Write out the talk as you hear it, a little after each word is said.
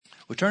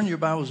Well, turn your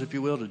Bibles, if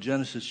you will, to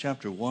Genesis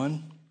chapter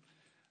 1.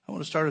 I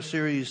want to start a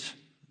series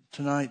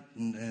tonight,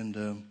 and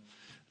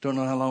don't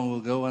know how long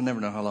we'll go. I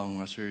never know how long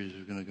my series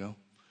is going to go.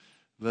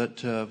 But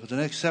for the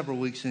next several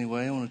weeks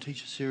anyway, I want to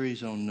teach a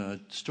series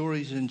on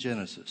stories in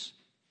Genesis.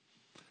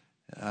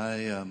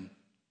 I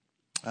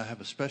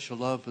have a special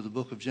love for the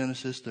book of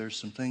Genesis. There's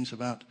some things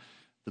about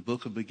the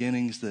book of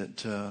beginnings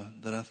that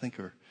I think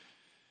are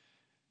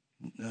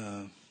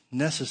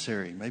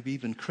necessary, maybe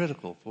even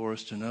critical for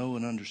us to know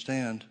and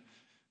understand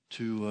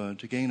to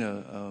gain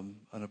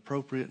an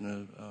appropriate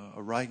and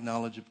a right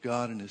knowledge of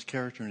God and His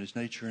character and His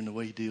nature and the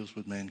way He deals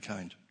with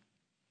mankind.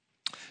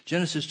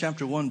 Genesis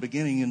chapter 1,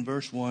 beginning in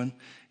verse 1,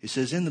 it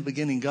says, "In the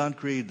beginning God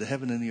created the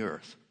heaven and the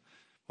earth."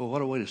 Well,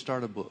 what a way to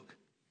start a book.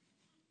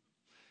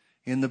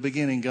 In the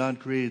beginning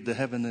God created the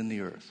heaven and the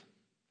earth.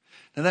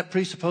 Now that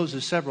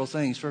presupposes several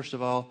things. First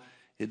of all,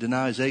 it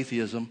denies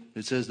atheism.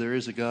 It says there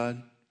is a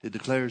God. It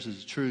declares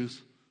as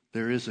truth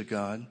there is a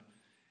God.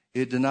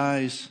 It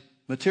denies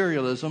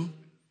materialism,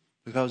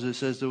 because it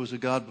says there was a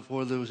God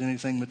before there was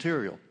anything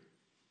material.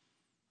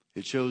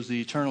 It shows the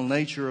eternal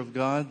nature of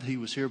God. He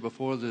was here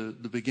before the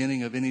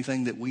beginning of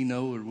anything that we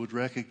know or would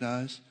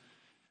recognize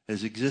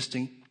as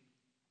existing.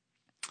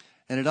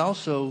 And it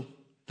also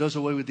does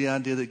away with the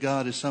idea that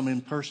God is some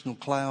impersonal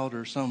cloud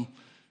or some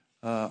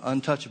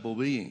untouchable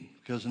being,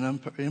 because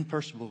an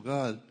impersonal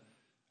God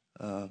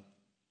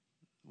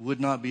would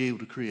not be able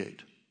to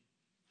create.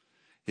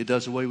 It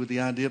does away with the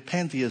idea of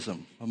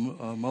pantheism, a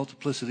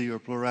multiplicity or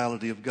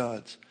plurality of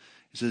gods.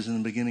 It says, in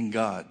the beginning,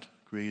 God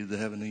created the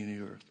heaven and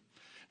the earth.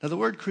 Now, the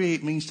word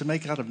create means to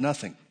make out of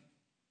nothing.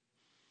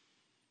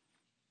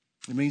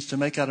 It means to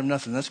make out of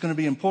nothing. That's going to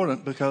be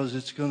important because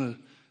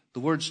the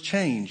words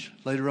change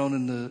later on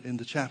in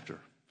the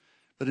chapter.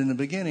 But in the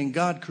beginning,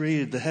 God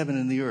created the heaven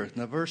and the earth.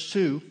 Now, verse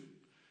 2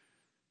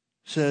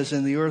 says,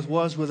 "And the earth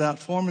was without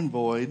form and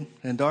void,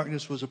 and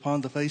darkness was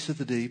upon the face of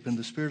the deep, and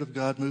the Spirit of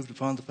God moved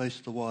upon the face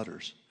of the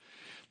waters."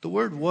 The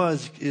word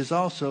 "was" is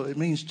also, it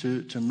means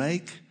to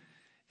make.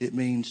 It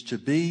means to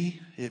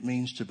be, it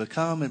means to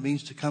become, it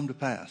means to come to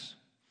pass.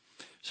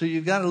 So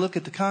you've got to look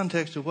at the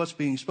context of what's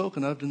being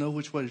spoken of to know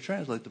which way to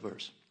translate the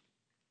verse.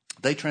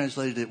 They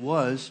translated it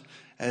 "was"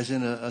 as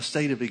in a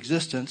state of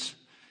existence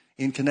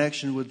in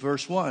connection with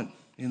verse 1.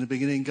 In the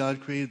beginning God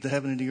created the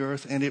heaven and the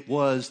earth, and it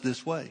was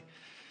this way.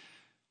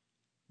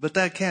 But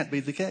that can't be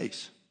the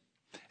case.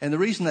 And the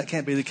reason that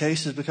can't be the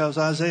case is because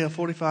Isaiah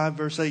 45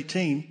 verse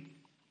 18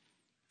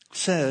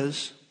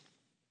 says,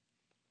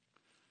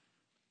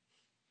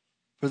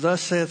 "For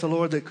thus saith the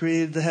Lord that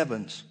created the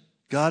heavens,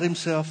 God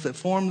Himself that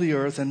formed the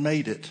earth and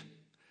made it.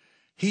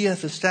 He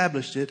hath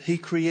established it. He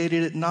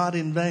created it not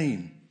in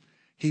vain.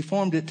 He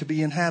formed it to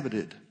be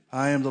inhabited.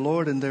 I am the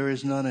Lord, and there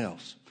is none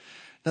else."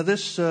 Now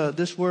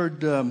this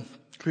word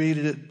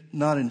created it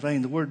not in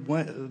vain. The word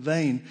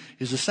vain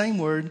is the same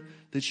word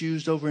that's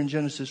used over in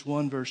Genesis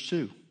 1 verse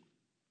 2,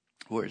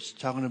 where it's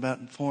talking about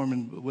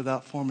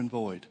without form and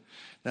void.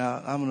 Now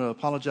I'm going to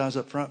apologize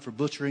up front for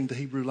butchering the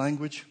Hebrew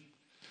language.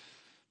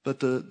 But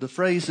the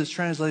phrase that's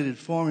translated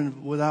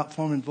without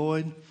form and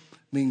void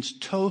means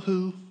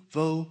tohu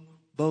vo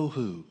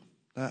bohu.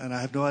 And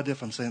I have no idea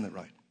if I'm saying that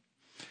right.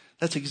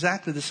 That's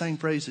exactly the same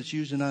phrase that's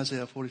used in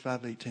Isaiah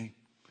 45:18.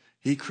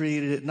 He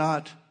created it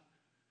not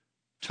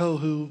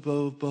tohu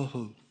vo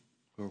bohu,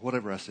 or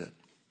whatever I said.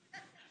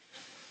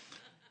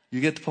 You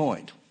get the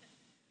point.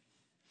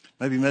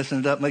 Maybe messing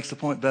it up makes the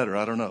point better.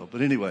 I don't know.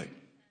 But anyway,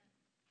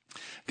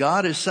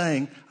 God is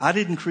saying, I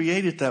didn't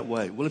create it that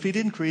way. Well, if He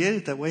didn't create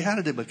it that way, how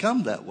did it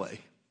become that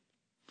way?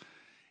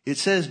 It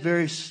says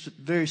very,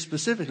 very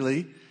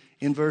specifically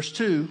in verse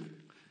 2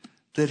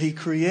 that He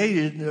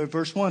created,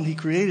 verse 1, He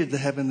created the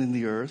heaven and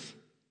the earth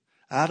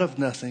out of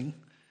nothing.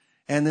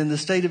 And then the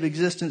state of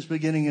existence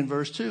beginning in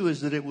verse 2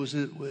 is that it was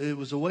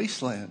a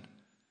wasteland.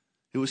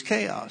 It was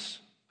chaos.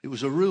 It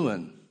was a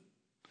ruin.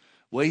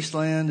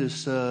 Wasteland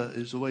is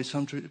the way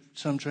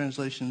some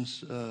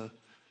translations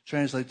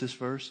translate this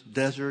verse.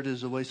 Desert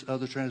is the way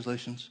other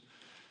translations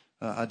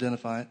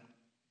identify it.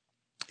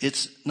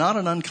 It's not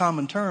an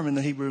uncommon term in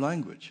the Hebrew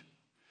language.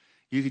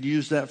 You could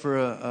use that for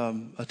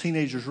a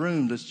teenager's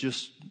room that's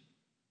just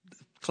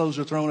clothes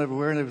are thrown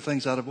everywhere and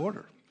everything's out of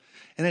order.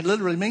 And it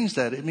literally means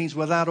that. It means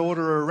without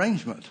order or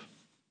arrangement.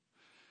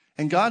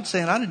 And God's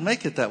saying, I didn't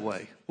make it that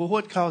way. Well,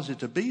 what caused it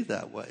to be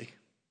that way?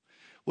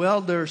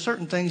 Well, there are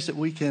certain things that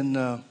we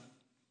can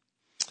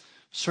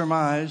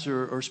surmise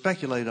or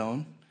speculate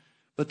on.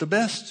 But the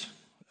best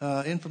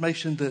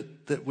information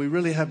that we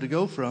really have to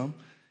go from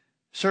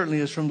certainly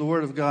is from the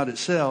Word of God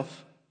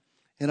itself.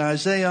 In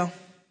Isaiah,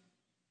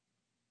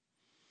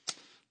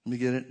 let me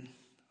get it.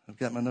 I've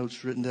got my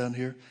notes written down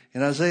here.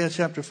 In Isaiah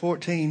chapter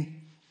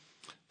 14,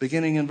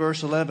 beginning in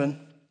verse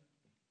 11,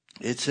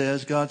 it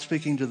says, God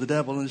speaking to the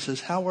devil, and it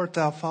says, "How art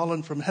thou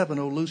fallen from heaven,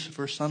 O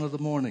Lucifer, son of the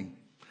morning?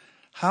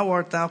 How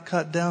art thou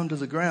cut down to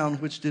the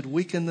ground, which did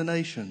weaken the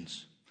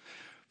nations?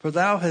 For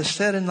thou hast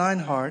said in thine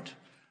heart,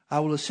 I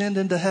will ascend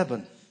into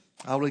heaven.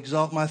 I will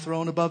exalt my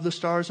throne above the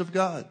stars of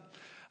God.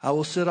 I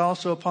will sit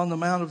also upon the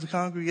mount of the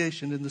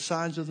congregation in the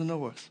sides of the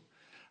north.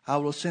 I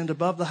will ascend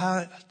above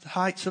the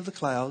heights of the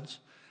clouds.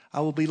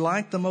 I will be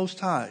like the Most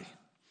High.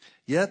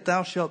 Yet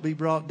thou shalt be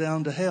brought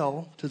down to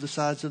hell, to the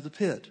sides of the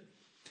pit.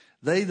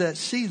 They that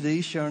see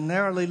thee shall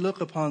narrowly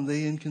look upon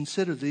thee and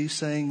consider thee,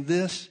 saying,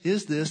 This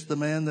is the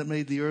man that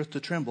made the earth to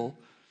tremble,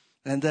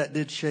 and that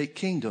did shake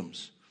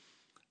kingdoms.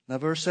 Now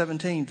verse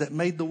 17, that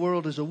made the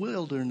world as a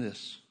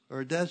wilderness, or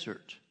a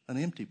desert, an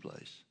empty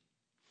place.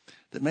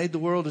 That made the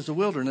world as a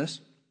wilderness,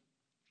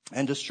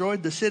 and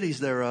destroyed the cities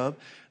thereof,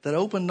 that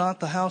opened not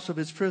the house of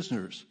its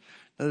prisoners.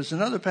 Now there's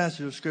another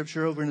passage of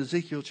scripture over in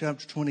Ezekiel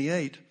chapter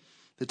 28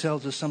 that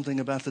tells us something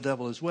about the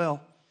devil as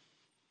well.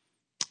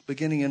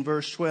 Beginning in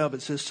verse 12,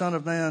 it says, Son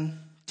of man,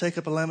 take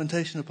up a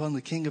lamentation upon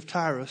the king of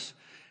Tyrus,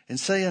 and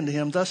say unto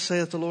him, Thus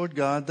saith the Lord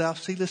God, Thou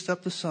sealest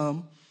up the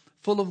sum,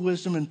 full of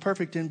wisdom and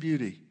perfect in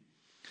beauty.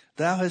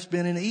 Thou hast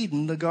been in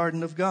Eden, the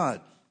garden of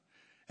God,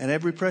 and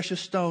every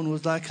precious stone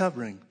was thy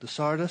covering, the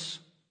sardius,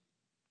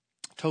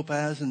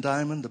 topaz and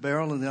diamond, the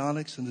beryl and the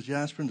onyx and the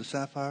jasper and the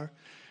sapphire,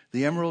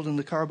 the emerald and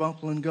the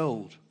carbuncle and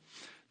gold.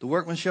 The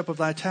workmanship of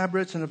thy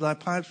tabrets and of thy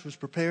pipes was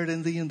prepared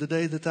in thee in the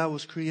day that thou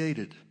wast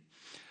created.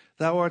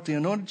 Thou art the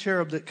anointed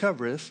cherub that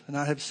covereth, and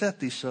I have set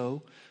thee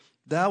so.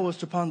 Thou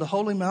wast upon the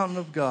holy mountain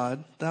of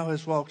God. Thou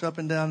hast walked up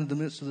and down in the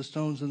midst of the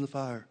stones and the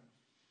fire.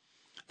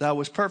 Thou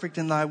wast perfect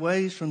in thy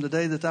ways from the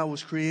day that thou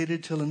wast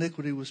created till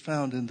iniquity was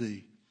found in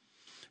thee.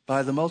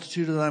 By the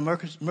multitude of thy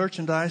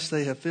merchandise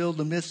they have filled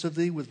the midst of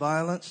thee with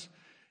violence,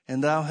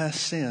 and thou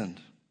hast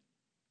sinned.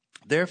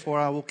 Therefore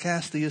I will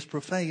cast thee as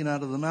profane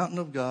out of the mountain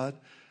of God.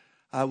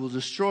 I will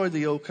destroy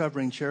thee, O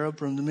covering cherub,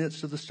 from the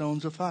midst of the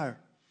stones of fire.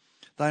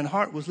 Thine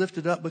heart was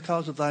lifted up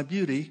because of thy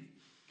beauty.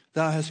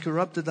 Thou hast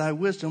corrupted thy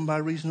wisdom by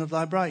reason of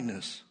thy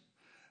brightness.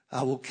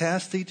 I will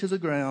cast thee to the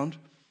ground.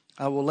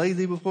 I will lay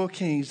thee before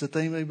kings, that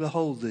they may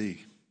behold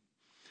thee.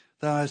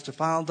 Thou hast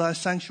defiled thy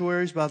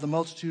sanctuaries by the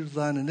multitude of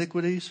thine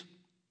iniquities,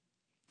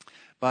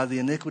 by the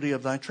iniquity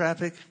of thy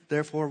traffic.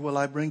 Therefore will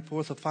I bring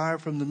forth a fire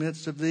from the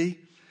midst of thee.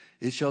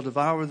 It shall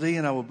devour thee,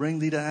 and I will bring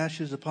thee to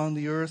ashes upon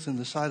the earth in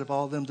the sight of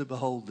all them that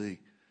behold thee.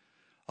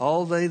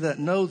 All they that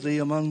know thee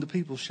among the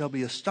people shall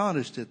be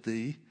astonished at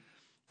thee.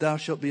 Thou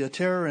shalt be a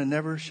terror, and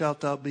never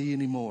shalt thou be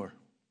any more.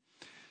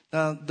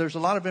 Now, there's a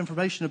lot of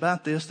information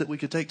about this that we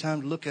could take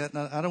time to look at, and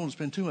I don't want to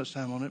spend too much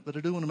time on it, but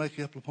I do want to make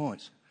a couple of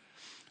points.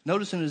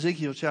 Notice in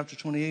Ezekiel chapter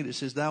 28, it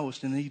says, Thou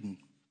wast in Eden,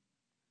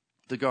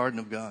 the garden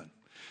of God.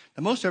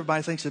 Now, most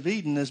everybody thinks of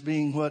Eden as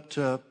being what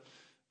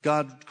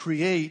God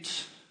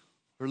creates,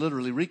 or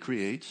literally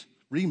recreates,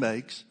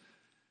 remakes,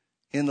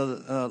 in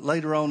the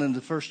later on in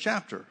the first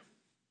chapter,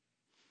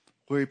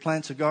 where he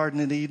plants a garden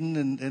in Eden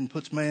and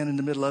puts man in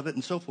the middle of it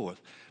and so forth.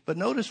 But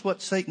notice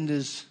what Satan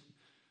is,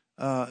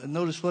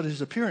 notice what his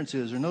appearance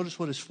is, or notice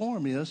what his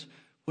form is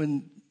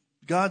when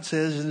God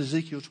says in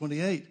Ezekiel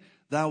 28,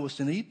 Thou wast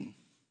in Eden.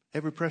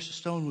 Every precious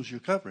stone was your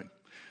covering.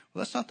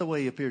 Well, that's not the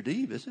way he appeared to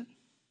Eve, is it?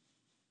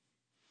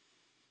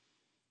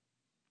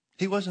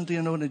 He wasn't the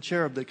anointed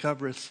cherub that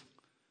covereth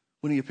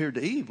when he appeared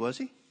to Eve, was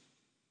he?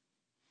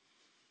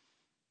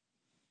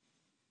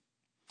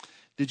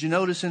 Did you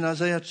notice in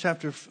Isaiah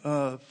chapter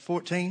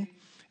 14,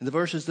 in the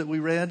verses that we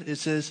read, it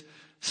says,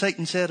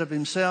 Satan said of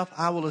himself,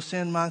 I will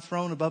ascend my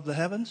throne above the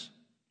heavens.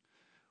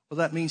 Well,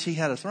 that means he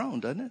had a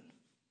throne, doesn't it?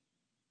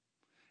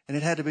 And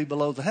it had to be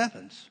below the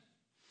heavens.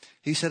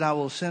 He said, I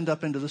will ascend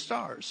up into the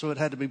stars. So it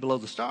had to be below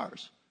the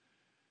stars.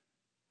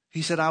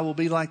 He said, I will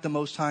be like the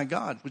Most High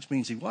God, which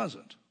means he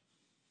wasn't.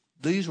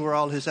 These were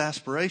all his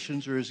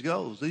aspirations or his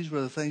goals. These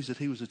were the things that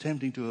he was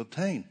attempting to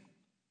obtain.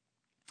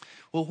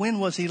 Well, when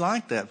was he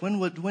like that?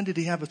 When did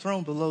he have a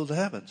throne below the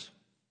heavens?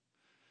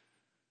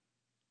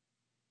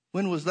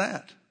 When was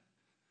that?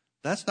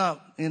 That's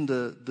not in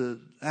the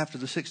after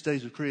the 6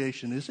 days of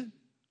creation, is it?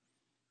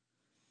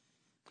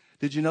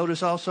 Did you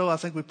notice also, I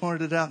think we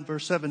pointed it out in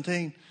verse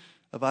 17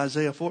 of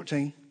Isaiah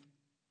 14.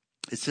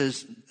 It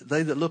says,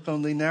 They that look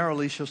on thee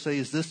narrowly shall say,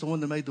 Is this the one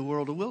that made the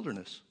world a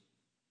wilderness?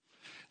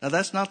 Now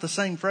that's not the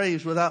same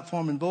phrase, without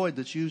form and void,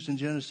 that's used in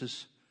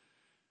Genesis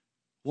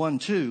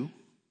 1:2.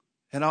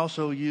 And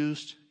also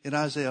used in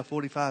Isaiah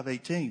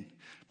 45:18.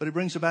 But it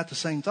brings about the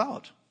same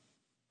thought.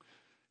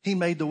 He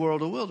made the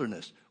world a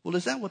wilderness. Well,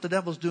 is that what the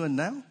devil's doing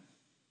now?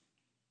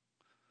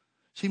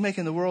 Is he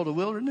making the world a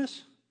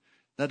wilderness?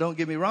 Now, don't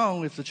get me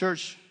wrong. If the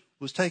church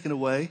was taken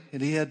away and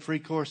he had free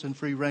course and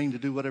free reign to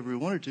do whatever he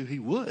wanted to, he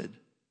would.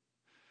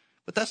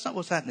 But that's not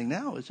what's happening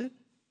now, is it?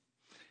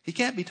 He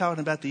can't be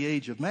talking about the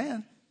age of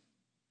man.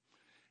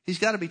 He's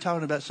got to be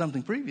talking about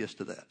something previous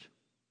to that.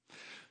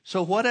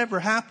 So whatever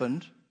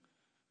happened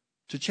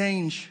to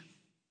change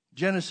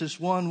Genesis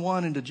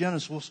 1:1 into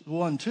Genesis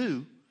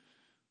 1:2,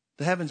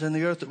 the heavens and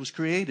the earth that was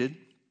created,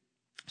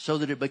 so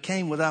that it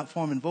became without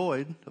form and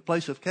void, a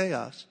place of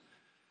chaos.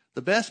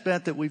 The best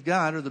bet that we've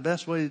got, or the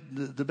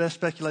best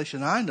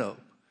speculation I know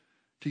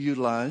to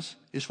utilize,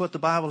 is what the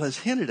Bible has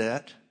hinted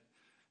at,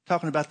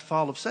 talking about the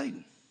fall of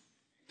Satan.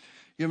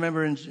 You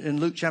remember in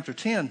Luke chapter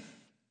 10,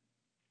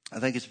 I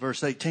think it's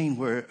verse 18,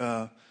 where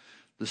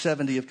the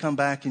 70 have come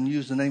back and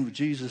used the name of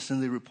Jesus,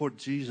 and they report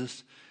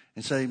Jesus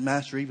and say,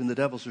 Master, even the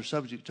devils are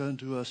subject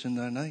unto us in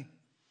thy name.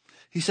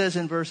 He says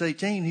in verse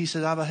 18, he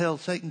said, I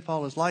beheld Satan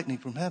fall as lightning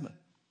from heaven.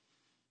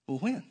 Well,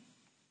 when?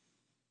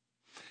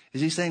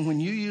 Is he saying when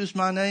you used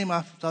my name,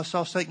 I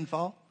saw Satan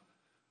fall?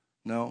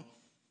 No.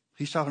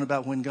 He's talking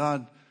about when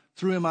God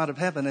threw him out of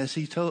heaven as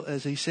he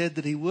said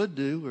that he would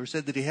do, or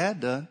said that he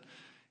had done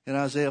in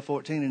Isaiah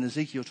 14 and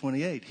Ezekiel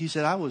 28. He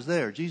said, I was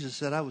there. Jesus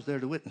said, I was there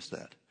to witness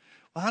that.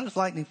 Well, how does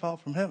lightning fall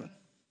from heaven?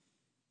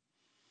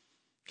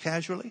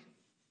 Casually?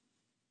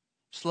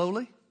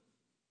 Slowly?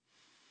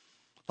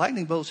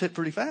 Lightning bolts hit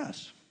pretty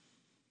fast.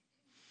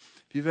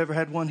 If you've ever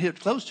had one hit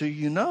close to you,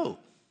 you know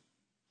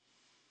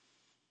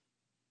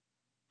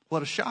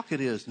what a shock it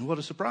is and what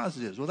a surprise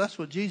it is. Well, that's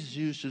what Jesus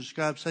used to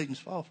describe Satan's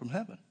fall from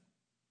heaven.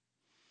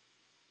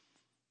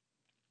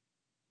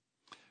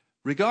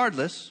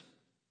 Regardless,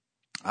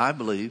 I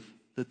believe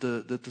that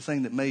the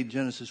thing that made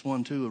Genesis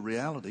 1:2 a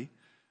reality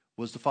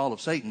was the fall of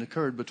Satan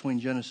occurred between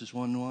Genesis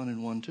 1:1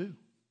 and 1:2.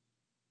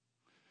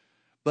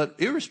 But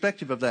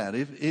irrespective of that,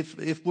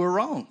 if we're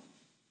wrong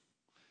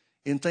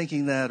in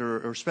thinking that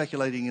or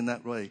speculating in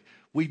that way,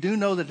 we do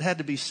know that it had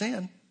to be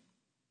sin.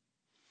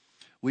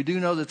 We do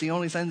know that the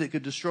only thing that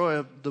could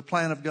destroy the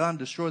plan of God,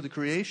 destroy the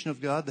creation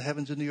of God, the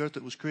heavens and the earth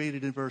that was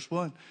created in verse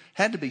 1,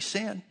 had to be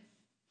sin.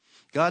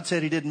 God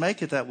said he didn't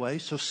make it that way.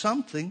 So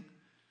some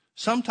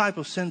type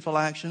of sinful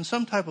action,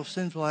 some type of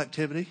sinful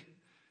activity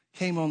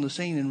came on the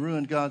scene and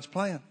ruined God's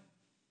plan.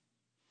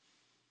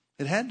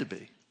 It had to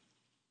be.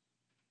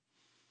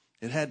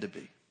 It had to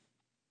be.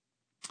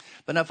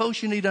 But now,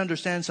 folks, you need to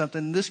understand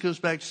something. And this goes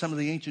back to some of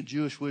the ancient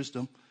Jewish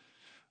wisdom,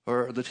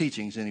 or the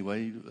teachings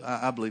anyway.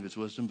 I believe it's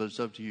wisdom, but it's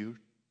up to you.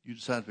 You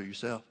decide for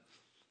yourself.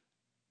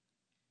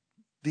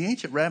 The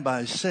ancient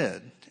rabbis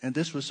said, and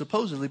this was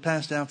supposedly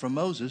passed down from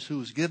Moses, who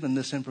was given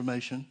this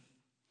information,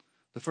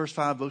 the first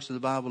 5 books of the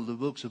Bible, the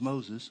books of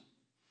Moses.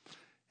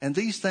 And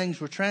these things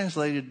were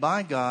translated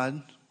by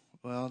God.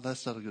 Well,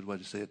 that's not a good way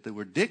to say it. They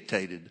were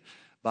dictated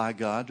by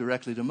God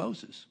directly to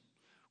Moses,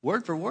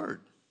 word for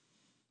word.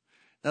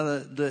 Now,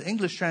 the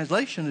English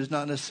translation is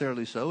not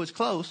necessarily so. It's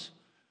close.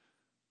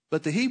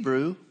 But the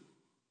Hebrew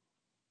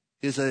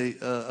is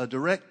a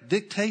direct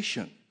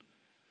dictation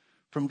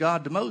from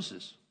God to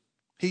Moses.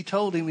 He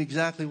told him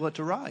exactly what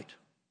to write.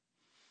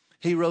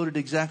 He wrote it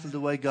exactly the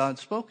way God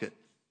spoke it.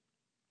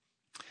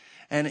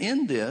 And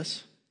in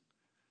this,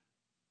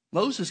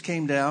 Moses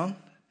came down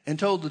and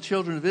told the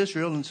children of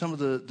Israel and some of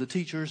the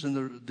teachers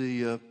and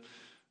the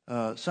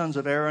sons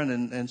of Aaron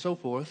and so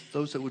forth,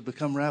 those that would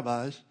become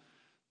rabbis,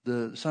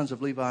 the sons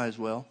of Levi as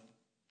well,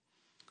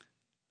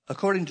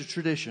 according to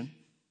tradition,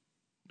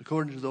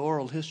 according to the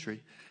oral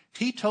history,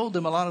 he told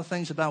them a lot of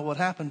things about what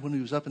happened when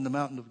he was up in the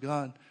mountain of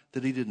God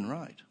that he didn't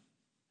write.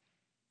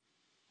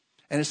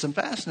 And it's some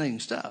fascinating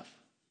stuff.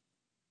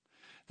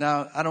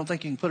 Now, I don't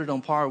think you can put it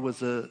on par with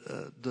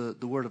the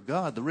Word of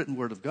God, the written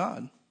Word of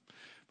God,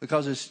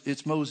 because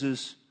it's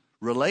Moses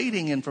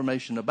relating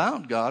information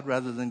about God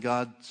rather than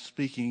God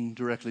speaking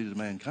directly to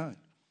mankind.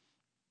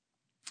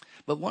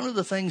 But one of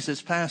the things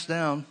that's passed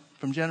down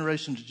from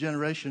generation to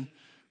generation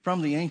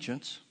from the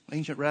ancient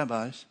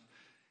rabbis,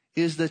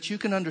 is that you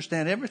can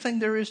understand everything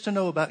there is to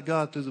know about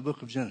God through the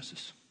book of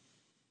Genesis.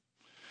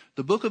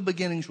 The book of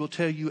beginnings will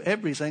tell you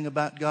everything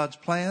about God's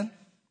plan,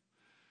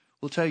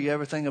 will tell you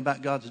everything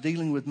about God's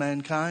dealing with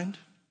mankind,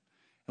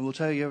 and will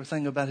tell you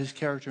everything about his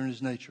character and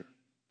his nature.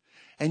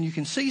 And you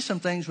can see some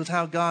things with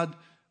how God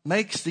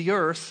makes the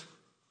earth,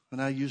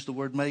 and I use the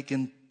word make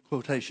in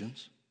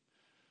quotations.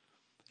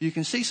 You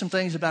can see some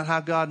things about how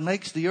God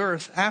makes the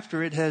earth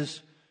after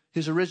his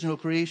original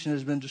creation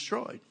has been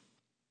destroyed.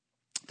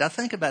 Now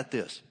think about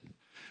this.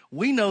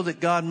 We know that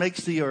God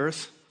makes the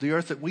earth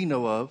that we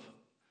know of,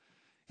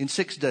 in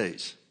 6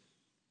 days.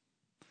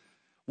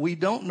 We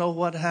don't know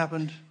what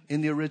happened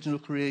in the original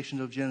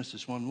creation of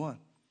Genesis 1:1.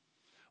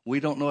 We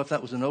don't know if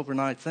that was an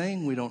overnight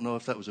thing. We don't know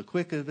if that was a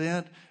quick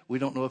event. We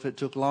don't know if it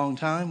took a long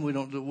time. We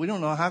don't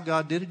know how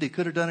God did it. He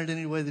could have done it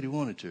any way that he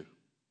wanted to.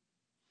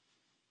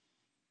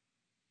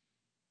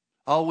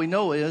 All we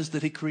know is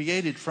that he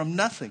created from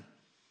nothing.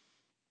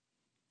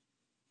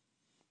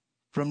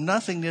 From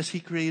nothingness, he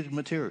created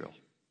material.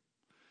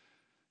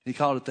 He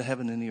called it the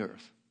heaven and the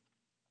earth.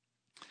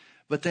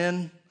 But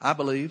then, I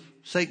believe,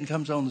 Satan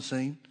comes on the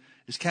scene,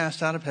 is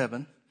cast out of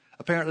heaven.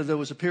 Apparently, there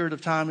was a period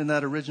of time in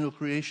that original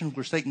creation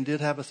where Satan did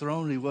have a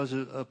throne. He was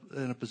in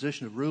a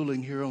position of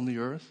ruling here on the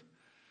earth.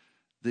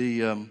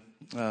 The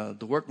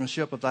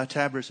workmanship of thy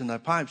tabrets and thy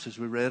pipes, as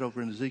we read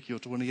over in Ezekiel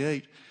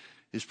 28,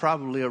 is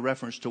probably a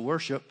reference to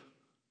worship.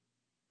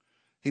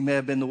 He may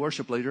have been the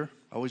worship leader.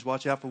 Always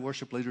watch out for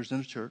worship leaders in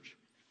a church.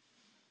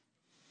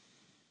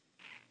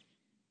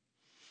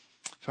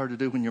 It's hard to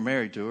do when you're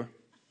married to her.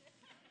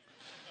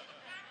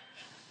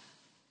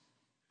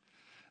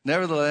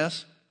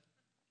 Nevertheless,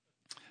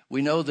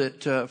 we know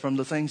that from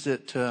the things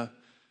that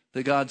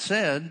God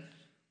said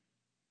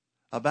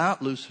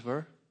about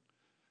Lucifer,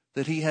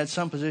 that he had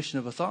some position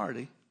of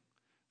authority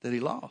that he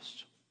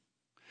lost.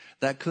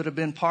 That could have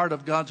been part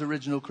of God's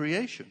original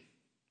creation.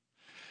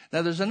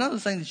 Now, there's another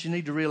thing that you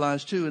need to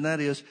realize too, and that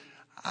is,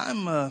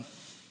 I'm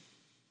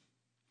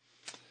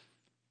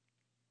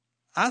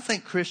I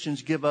think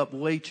Christians give up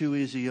way too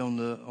easy on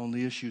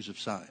the issues of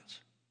science.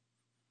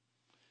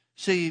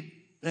 See,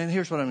 and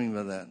here's what I mean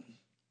by that.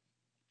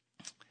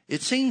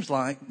 It seems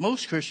like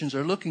most Christians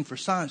are looking for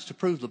science to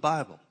prove the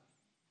Bible.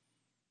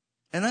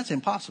 And that's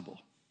impossible.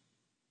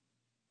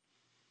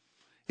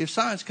 If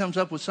science comes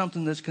up with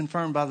something that's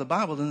confirmed by the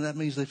Bible, then that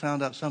means they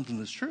found out something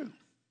that's true.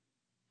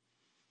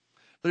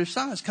 But if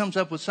science comes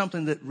up with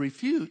something that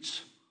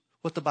refutes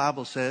what the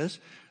Bible says,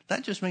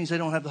 that just means they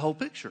don't have the whole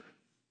picture.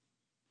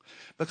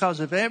 Because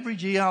if every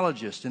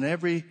geologist and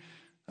every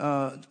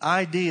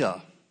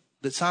idea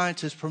that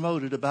science has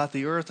promoted about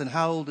the earth and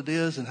how old it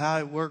is and how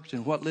it works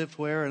and what lived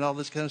where and all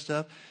this kind of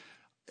stuff,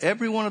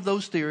 every one of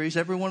those theories,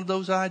 every one of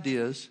those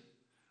ideas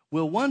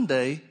will one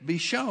day be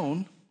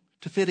shown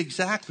to fit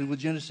exactly with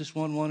Genesis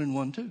 1:1 and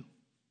 1:2.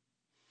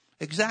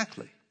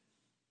 Exactly.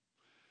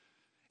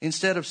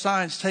 Instead of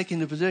science taking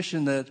the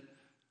position that,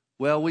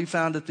 well, we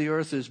found that the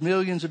earth is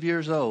millions of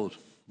years old.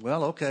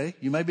 Well, okay,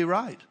 you may be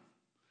right.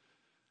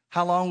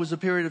 How long was the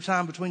period of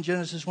time between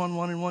Genesis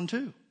 1:1 and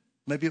 1:2?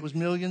 Maybe it was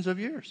millions of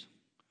years.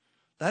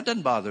 That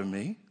doesn't bother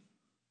me.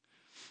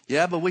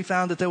 Yeah, but we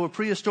found that there were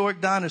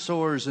prehistoric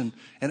dinosaurs and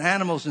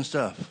animals and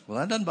stuff. Well,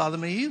 that doesn't bother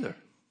me either.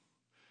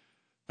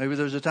 Maybe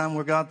there's a time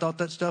where God thought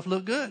that stuff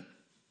looked good.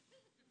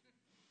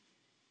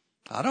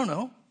 I don't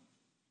know.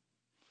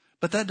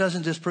 But that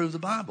doesn't disprove the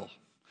Bible.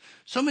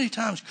 So many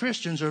times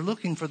Christians are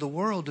looking for the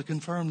world to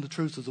confirm the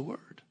truth of the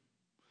Word.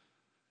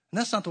 And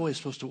that's not the way it's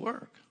supposed to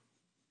work.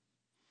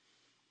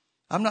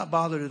 I'm not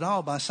bothered at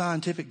all by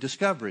scientific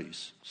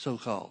discoveries,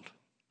 so-called,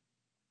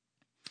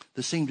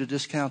 that seem to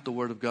discount the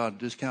Word of God,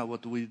 discount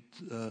what we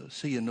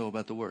see and know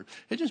about the Word.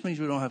 It just means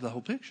we don't have the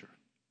whole picture.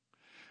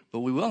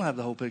 But we will have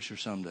the whole picture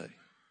someday.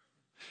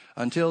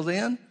 Until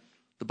then,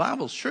 the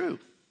Bible's true.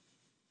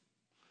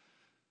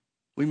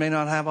 We may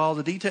not have all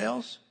the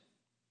details.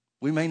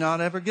 We may not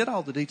ever get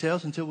all the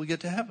details until we get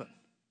to heaven.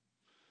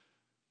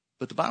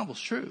 But the Bible's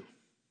true.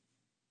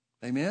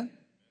 Amen?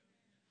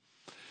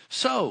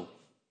 So,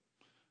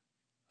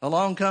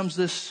 along comes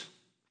this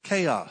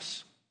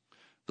chaos.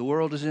 The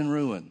world is in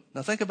ruin.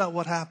 Now think about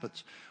what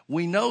happens.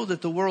 We know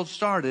that the world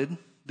started,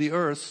 the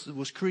earth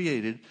was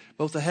created,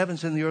 both the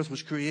heavens and the earth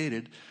was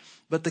created,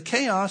 but the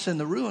chaos and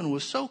the ruin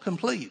was so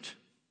complete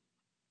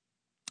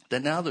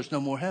that now there's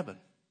no more heaven.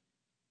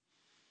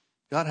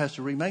 God has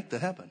to remake the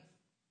heaven.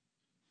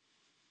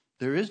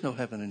 There is no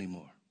heaven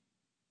anymore.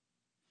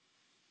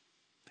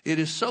 It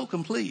is so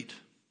complete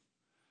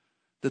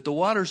that the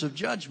waters of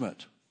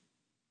judgment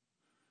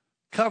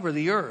cover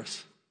the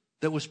earth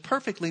that was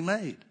perfectly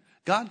made.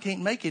 God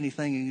can't make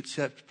anything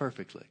except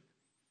perfectly.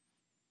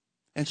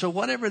 And so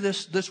whatever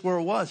this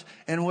world was,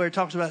 and where it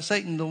talks about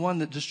Satan, the one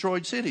that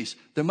destroyed cities,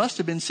 there must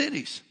have been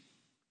cities.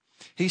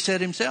 He said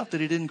himself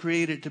that he didn't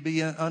create it to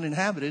be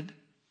uninhabited.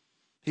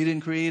 He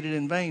didn't create it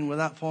in vain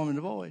without form and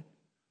void.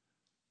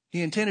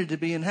 He intended to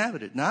be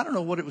inhabited. Now, I don't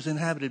know what it was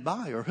inhabited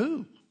by or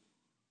who.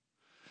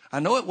 I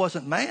know it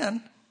wasn't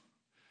man,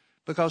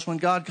 because when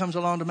God comes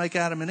along to make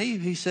Adam and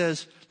Eve, he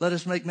says, let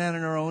us make man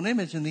in our own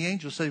image. And the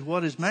angels say,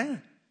 what is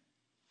man?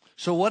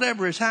 So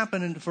whatever has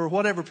happened for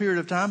whatever period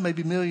of time,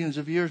 maybe millions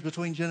of years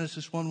between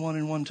Genesis 1:1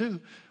 and 1:2,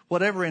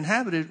 whatever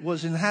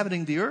was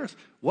inhabiting the earth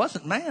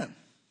wasn't man.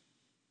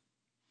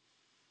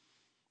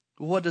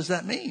 What does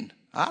that mean?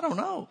 I don't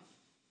know.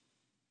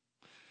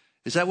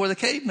 Is that where the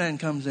caveman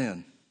comes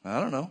in? I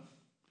don't know.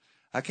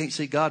 I can't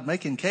see God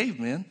making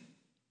cavemen,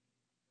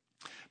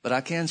 but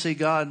I can see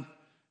God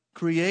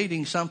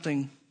creating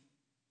something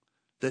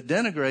that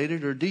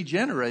denigrated or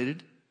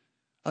degenerated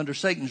under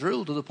Satan's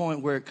rule to the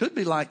point where it could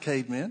be like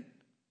cavemen.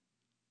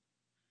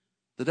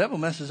 The devil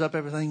messes up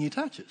everything he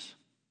touches.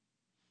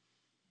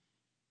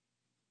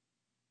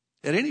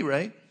 At any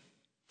rate,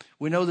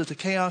 we know that the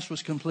chaos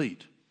was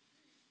complete.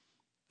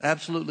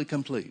 Absolutely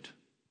complete.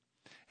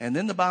 And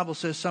then the Bible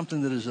says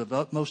something that is of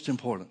utmost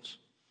importance.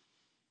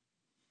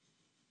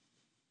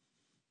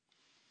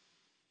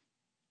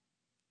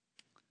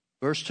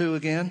 Verse 2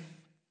 again.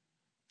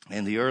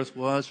 And the earth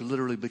was, or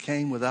literally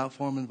became, without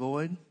form and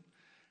void.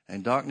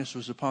 And darkness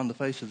was upon the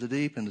face of the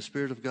deep. And the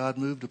Spirit of God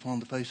moved upon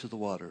the face of the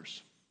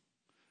waters.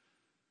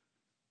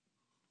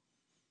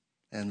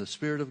 And the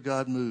Spirit of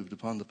God moved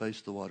upon the face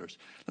of the waters.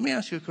 Let me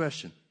ask you a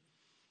question.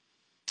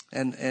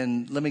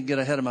 And let me get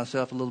ahead of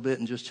myself a little bit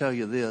and just tell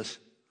you this.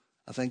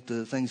 I think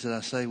the things that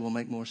I say will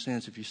make more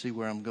sense if you see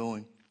where I'm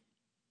going.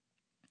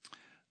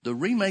 The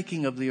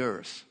remaking of the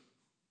earth,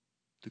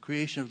 the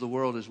creation of the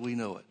world as we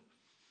know it,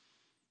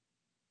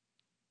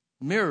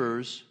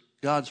 mirrors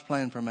God's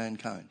plan for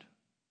mankind.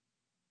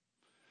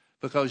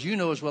 Because you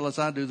know as well as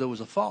I do, there was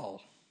a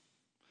fall.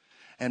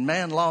 And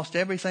man lost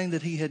everything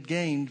that he had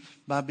gained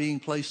by being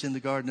placed in the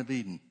Garden of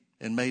Eden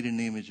and made in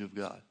the image of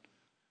God.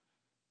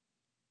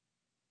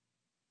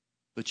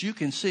 But you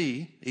can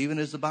see, even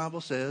as the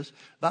Bible says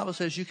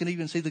you can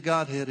even see the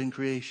Godhead in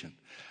creation.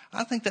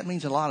 I think that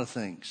means a lot of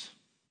things.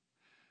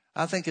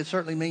 I think it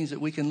certainly means that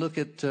we can look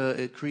at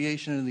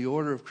creation and the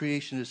order of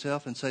creation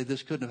itself and say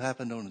this couldn't have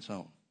happened on its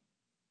own.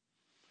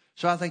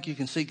 So I think you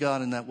can see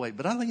God in that way.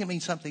 But I think it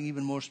means something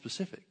even more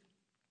specific.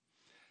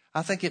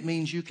 I think it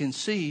means you can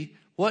see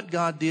what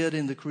God did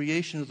in the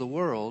creation of the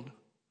world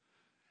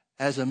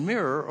as a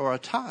mirror or a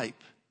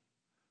type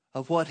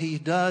of what he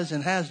does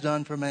and has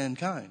done for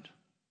mankind.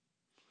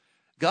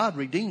 God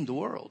redeemed the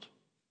world.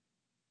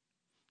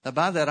 Now,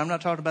 by that, I'm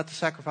not talking about the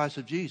sacrifice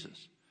of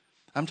Jesus.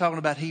 I'm talking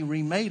about he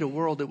remade a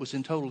world that was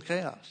in total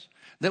chaos.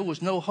 There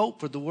was no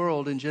hope for the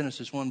world in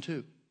Genesis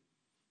 1:2.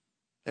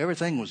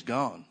 Everything was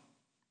gone.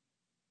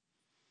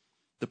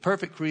 The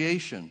perfect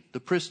creation, the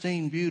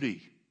pristine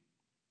beauty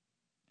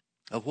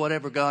of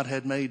whatever God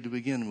had made to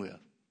begin with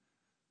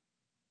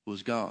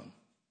was gone.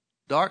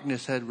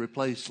 Darkness had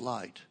replaced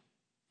light.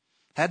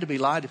 Had to be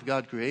light if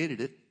God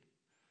created it,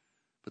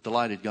 but the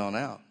light had gone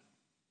out.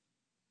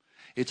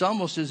 It's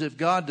almost as if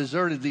God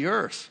deserted the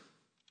earth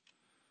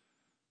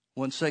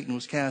once Satan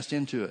was cast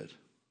into it,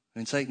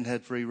 and Satan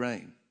had free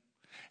reign.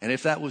 And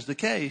if that was the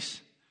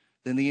case,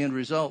 then the end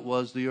result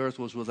was the earth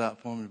was without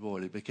form and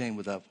void. It became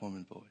without form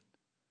and void.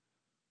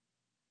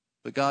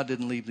 But God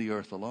didn't leave the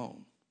earth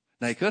alone.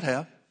 Now, he could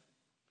have.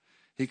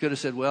 He could have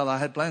said, well, I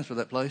had plans for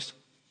that place.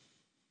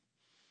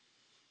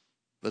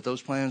 But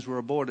those plans were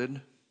aborted.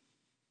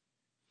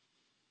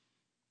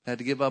 Had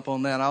to give up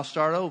on that. I'll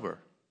start over.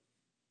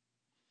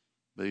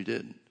 But he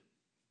didn't.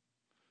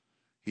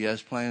 He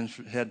had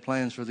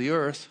plans for the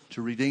earth,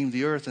 to redeem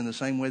the earth in the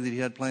same way that he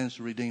had plans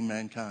to redeem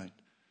mankind.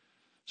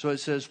 So it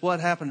says what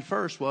happened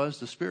first was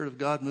the Spirit of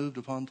God moved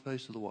upon the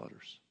face of the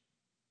waters.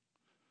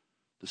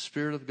 The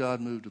Spirit of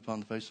God moved upon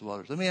the face of the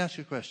waters. Let me ask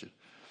you a question.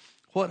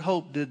 What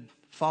hope did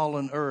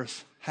fallen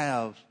earth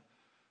have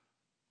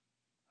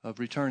of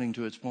returning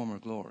to its former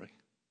glory?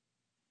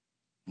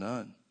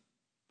 None.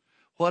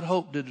 What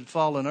hope did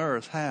fallen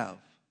earth have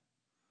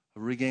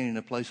of regaining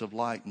a place of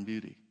light and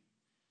beauty?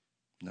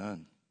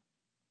 None.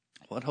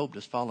 What hope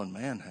does fallen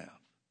man have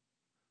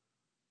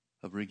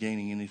of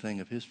regaining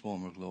anything of his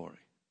former glory,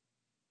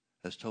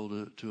 as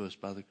told to us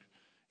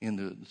in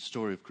the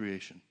story of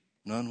creation?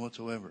 None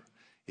whatsoever.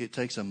 It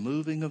takes a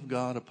moving of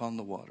God upon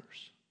the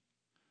waters.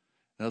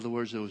 In other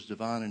words, there was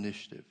divine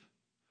initiative.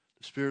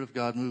 The Spirit of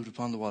God moved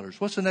upon the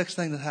waters. What's the next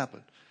thing that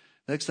happened?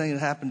 Next thing that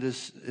happened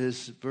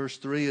is verse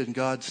 3, and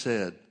God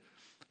said,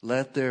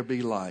 let there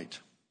be light.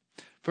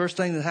 First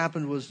thing that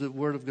happened was the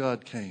Word of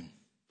God came.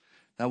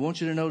 Now I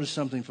want you to notice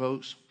something,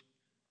 folks.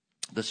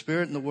 The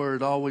Spirit and the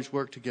Word always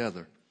work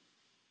together.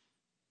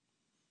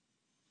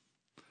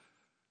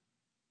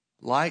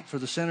 Light for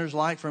the sinners,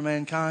 light for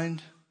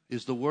mankind,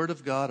 is the Word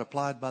of God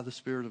applied by the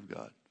Spirit of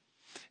God.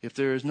 If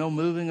there is no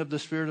moving of the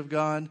Spirit of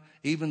God,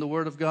 even the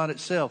Word of God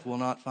itself will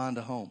not find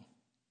a home.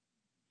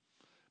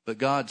 But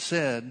God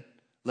said,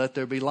 let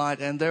there be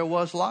light, and there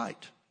was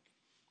light.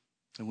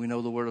 And we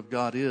know the Word of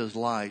God is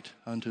light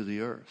unto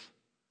the earth.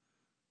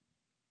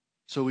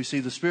 So we see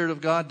the Spirit of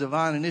God,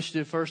 divine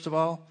initiative, first of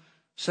all.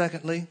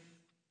 Secondly,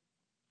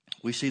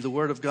 we see the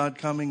Word of God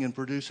coming and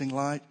producing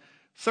light.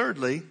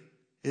 Thirdly,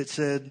 it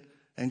said,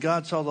 and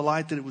God saw the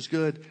light that it was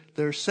good.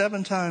 There are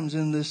 7 times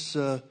in this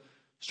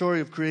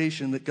story of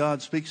creation that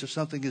God speaks of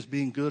something as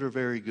being good or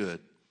very good.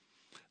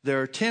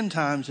 There are 10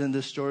 times in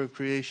this story of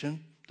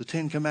creation, the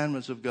 10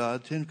 commandments of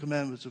God, 10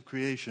 commandments of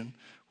creation,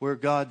 where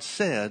God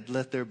said,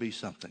 let there be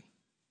something.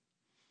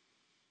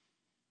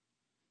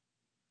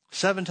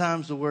 7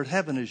 times the word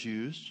heaven is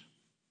used,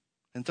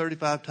 and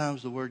 35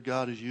 times the word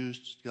God is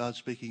used, God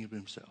speaking of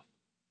himself.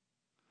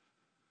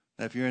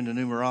 Now, if you're into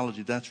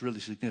numerology, that's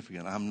really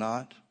significant. I'm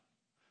not.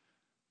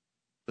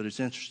 But it's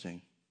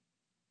interesting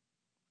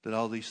that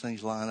all these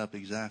things line up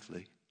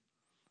exactly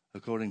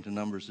according to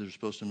numbers that are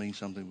supposed to mean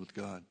something with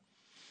God.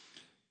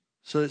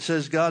 So it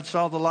says God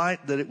saw the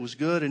light, that it was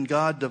good, and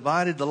God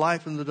divided the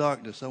light from the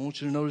darkness. I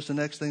want you to notice the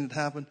next thing that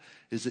happened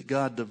is that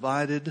God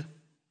divided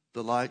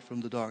the light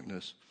from the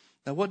darkness.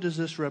 Now, what does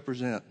this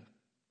represent?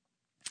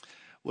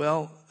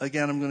 Well,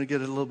 again, I'm going to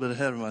get a little bit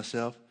ahead of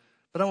myself,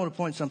 but I want to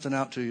point something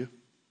out to you.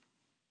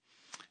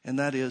 And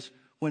that is,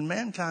 when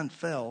mankind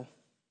fell,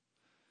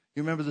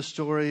 you remember the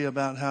story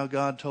about how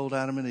God told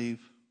Adam and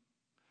Eve,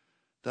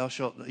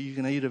 you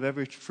can eat of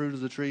every fruit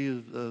of the tree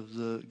of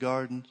the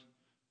garden.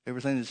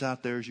 Everything that's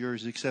out there is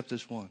yours except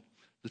this one,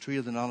 the tree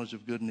of the knowledge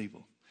of good and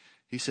evil.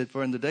 He said,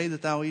 for in the day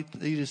that thou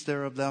eatest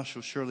thereof, thou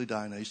shalt surely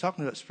die. Now, he's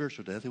talking about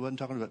spiritual death. He wasn't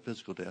talking about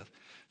physical death.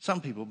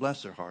 Some people,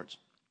 bless their hearts,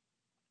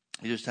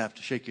 you just have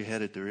to shake your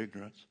head at their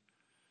ignorance.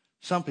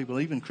 Some people,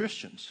 even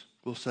Christians,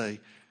 will say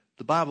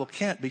the Bible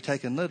can't be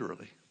taken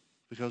literally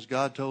because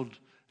God told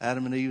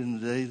Adam and Eve in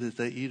the day that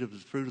they eat of the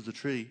fruit of the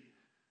tree,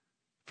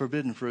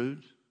 forbidden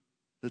fruit,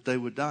 that they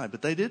would die.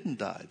 But they didn't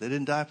die. They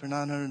didn't die for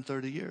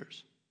 930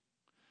 years.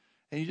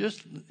 And you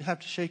just have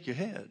to shake your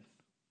head.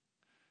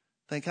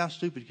 Think, how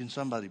stupid can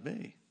somebody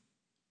be?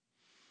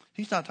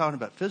 He's not talking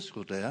about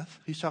physical death.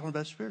 He's talking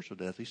about spiritual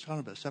death. He's talking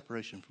about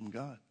separation from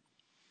God.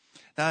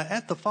 Now,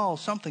 at the fall,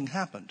 something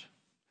happened.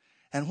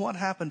 And what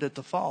happened at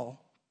the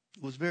fall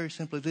was very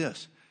simply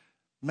this.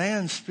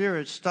 Man's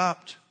spirit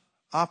stopped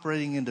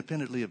operating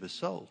independently of his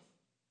soul.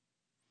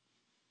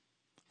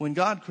 When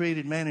God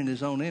created man in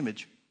his own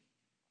image,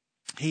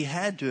 he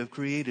had to have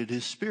created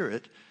his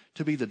spirit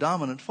to be the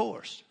dominant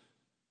force.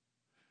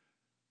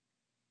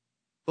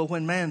 But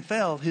when man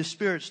fell, his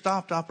spirit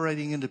stopped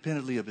operating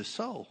independently of his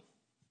soul,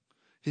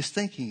 his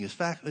thinking,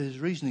 his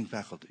reasoning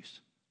faculties.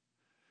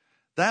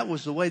 That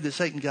was the way that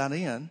Satan got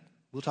in.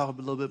 We'll talk a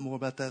little bit more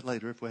about that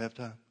later if we have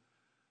time.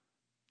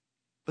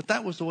 But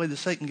that was the way that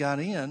Satan got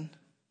in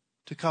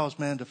to cause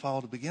man to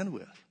fall to begin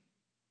with.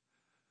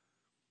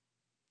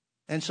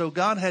 And so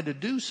God had to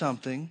do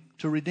something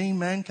to redeem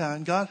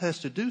mankind. God has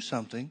to do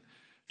something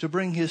to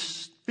bring his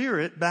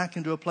spirit back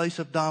into a place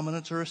of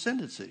dominance or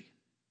ascendancy.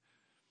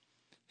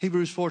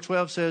 Hebrews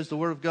 4:12 says, the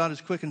word of God is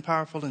quick and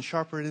powerful and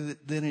sharper than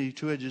any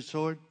two-edged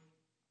sword,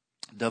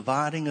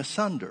 dividing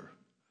asunder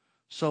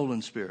soul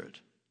and spirit.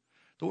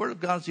 The word of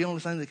God is the only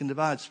thing that can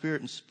divide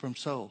spirit from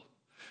soul.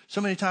 So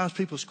many times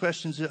people's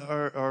questions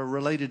are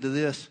related to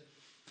this.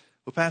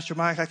 Well, Pastor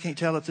Mike, I can't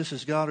tell if this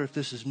is God or if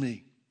this is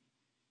me.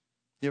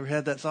 You ever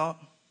had that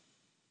thought?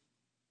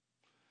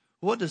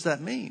 What does that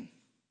mean?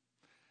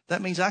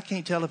 That means I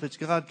can't tell if it's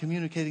God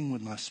communicating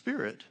with my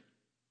spirit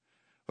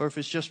or if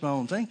it's just my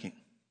own thinking.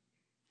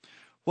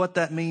 What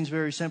that means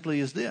very simply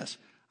is this.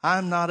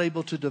 I'm not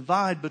able to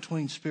divide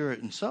between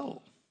spirit and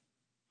soul.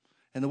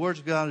 And the words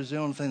of God is the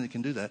only thing that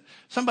can do that.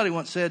 Somebody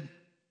once said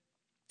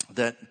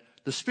that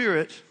the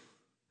spirit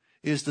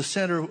is the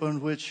center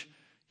on which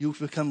you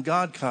become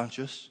God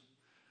conscious.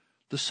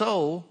 The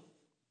soul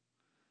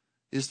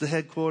is the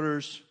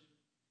headquarters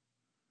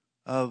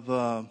of,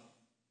 I'm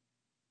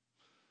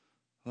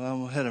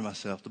ahead of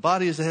myself. The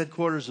body is the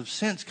headquarters of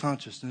sense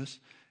consciousness,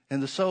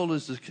 and the soul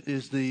is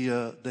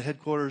the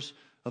headquarters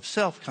of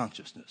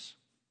self-consciousness.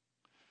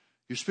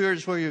 Your spirit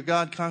is where you're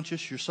God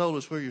conscious, your soul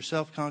is where you're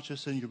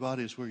self-conscious, and your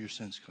body is where you're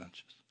sense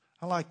conscious.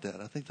 I like that.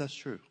 I think that's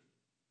true.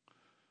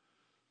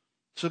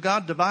 So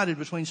God divided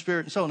between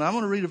spirit and soul. Now I'm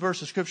going to read a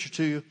verse of scripture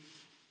to you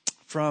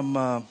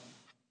from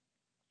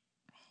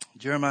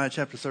Jeremiah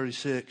chapter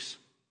 36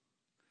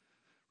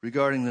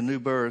 regarding the new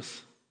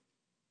birth.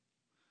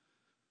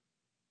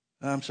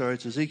 I'm sorry,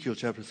 it's Ezekiel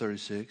chapter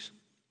 36.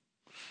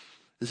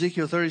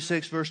 Ezekiel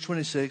 36 verse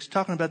 26,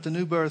 talking about the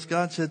new birth,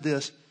 God said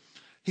this.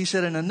 He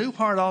said, and a new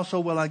heart also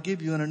will I give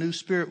you, and a new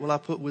spirit will I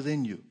put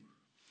within you.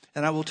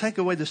 And I will take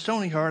away the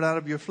stony heart out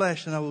of your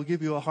flesh, and I will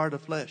give you a heart of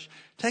flesh.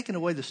 Taking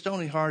away the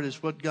stony heart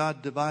is what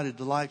God divided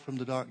the light from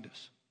the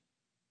darkness.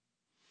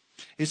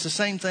 It's the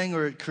same thing,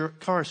 or it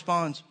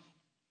corresponds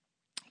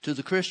to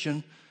the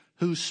Christian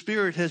whose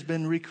spirit has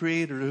been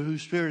recreated or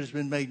whose spirit has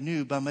been made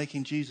new by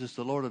making Jesus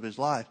the Lord of his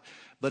life.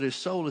 But his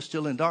soul is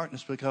still in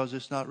darkness because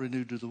it's not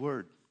renewed to the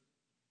Word.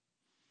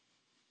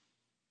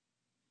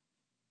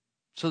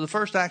 So the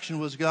first action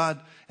was God,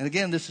 and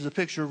again, this is a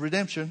picture of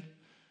redemption.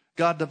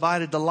 God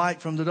divided the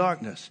light from the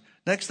darkness.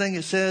 Next thing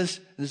it says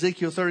in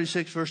Ezekiel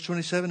 36 verse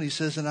 27, he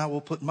says, and I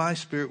will put my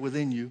spirit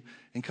within you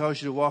and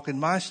cause you to walk in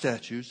my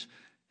statutes,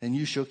 and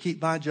you shall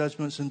keep my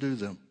judgments and do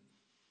them.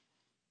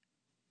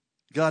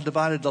 God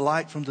divided the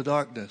light from the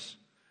darkness.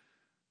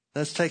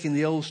 That's taking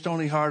the old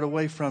stony heart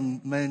away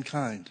from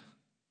mankind.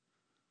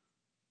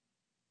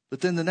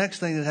 But then the next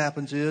thing that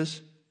happens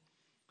is,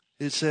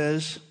 it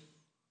says,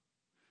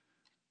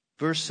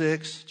 verse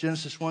 6,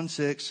 Genesis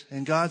 1:6,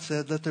 and God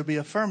said, let there be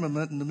a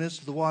firmament in the midst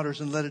of the waters,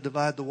 and let it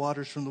divide the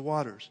waters from the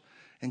waters.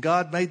 And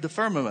God made the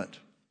firmament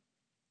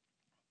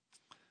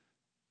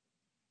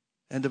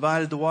and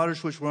divided the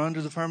waters which were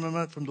under the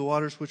firmament from the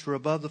waters which were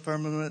above the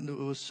firmament, and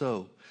it was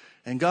so.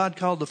 And God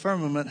called the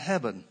firmament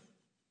heaven.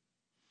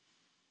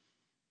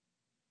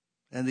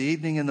 And the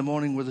evening and the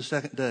morning were the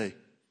second day.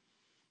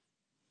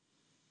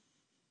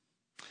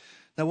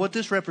 Now what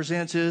this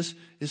represents is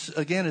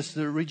again, it's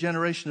the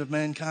regeneration of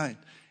mankind.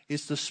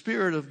 It's the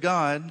Spirit of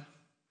God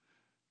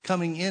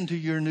coming into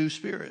your new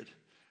spirit.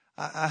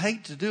 I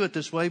hate to do it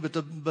this way,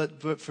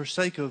 but for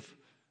sake of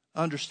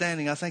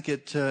understanding, I think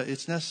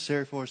it's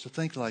necessary for us to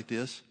think like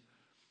this.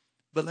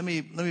 But let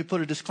me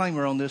put a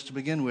disclaimer on this to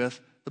begin with.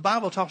 The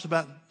Bible talks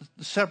about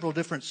several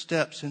different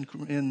steps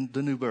in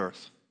the new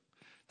birth.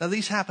 Now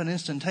these happen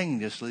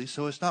instantaneously,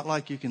 so it's not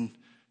like you can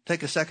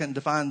take a second and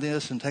define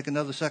this and take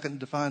another second and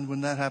define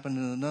when that happened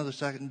and another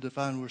second and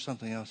define where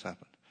something else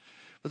happened.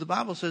 But the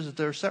Bible says that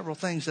there are several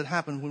things that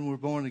happen when we're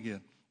born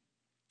again.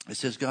 It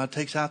says God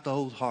takes out the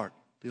old heart,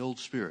 the old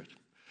spirit.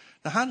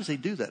 Now how does he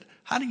do that?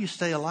 How do you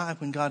stay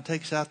alive when God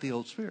takes out the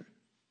old spirit?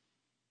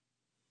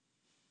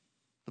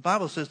 The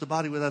Bible says the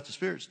body without the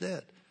spirit is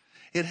dead.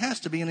 It has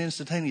to be an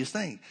instantaneous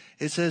thing.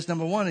 It says,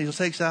 number one, he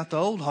takes out the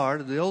old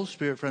heart, the old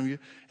spirit from you,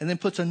 and then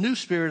puts a new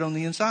spirit on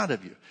the inside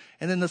of you.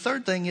 And then the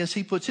third thing is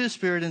he puts his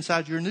spirit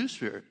inside your new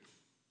spirit.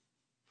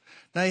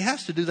 Now he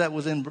has to do that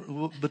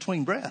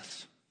between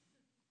breaths,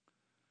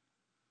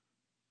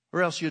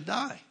 or else you'd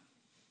die.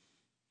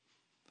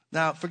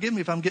 Now, forgive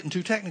me if I'm getting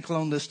too technical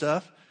on this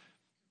stuff.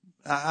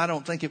 I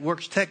don't think it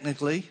works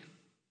technically.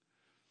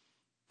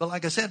 But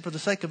like I said, for the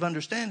sake of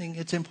understanding,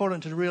 it's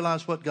important to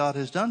realize what God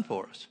has done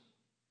for us.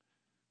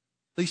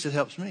 At least it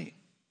helps me.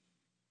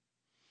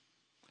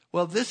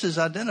 Well, this is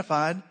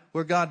identified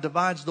where God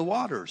divides the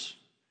waters.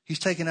 He's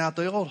taken out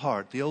the old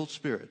heart, the old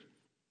spirit.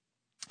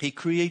 He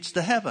creates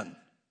the heaven.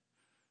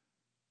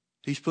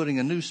 He's putting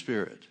a new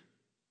spirit.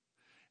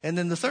 And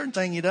then the third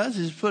thing he does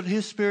is put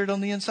his spirit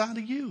on the inside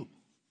of you.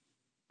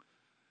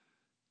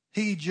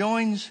 He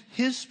joins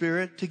his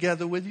spirit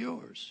together with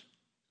yours.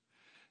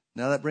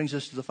 Now that brings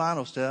us to the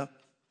final step,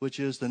 which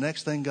is the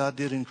next thing God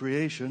did in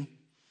creation.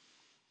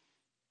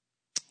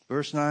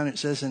 Verse 9, it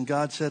says, and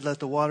God said, let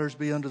the waters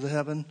be under the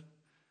heaven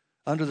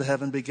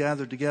be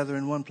gathered together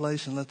in one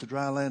place, and let the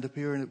dry land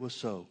appear, and it was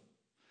so.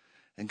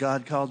 And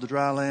God called the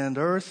dry land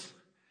earth,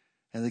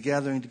 and the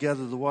gathering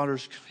together of the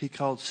waters he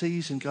called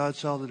seas, and God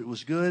saw that it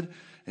was good.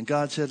 And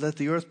God said, let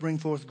the earth bring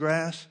forth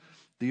grass,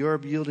 the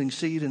herb yielding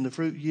seed, and the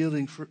fruit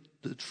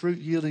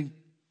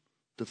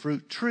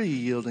tree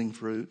yielding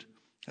fruit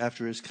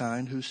after his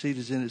kind, whose seed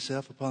is in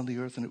itself upon the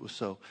earth, and it was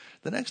so.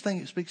 The next thing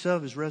it speaks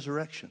of is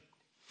resurrection.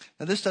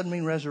 Now, this doesn't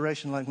mean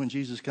resurrection like when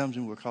Jesus comes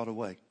and we're caught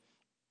away.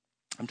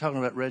 I'm talking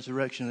about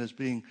resurrection as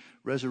being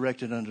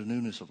resurrected unto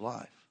newness of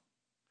life.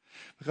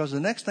 Because the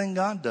next thing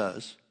God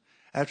does,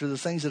 after the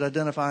things that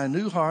identify a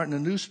new heart and a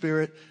new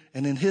spirit,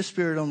 and in his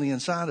spirit on the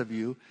inside of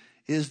you,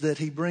 is that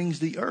he brings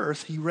the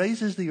earth, he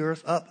raises the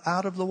earth up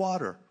out of the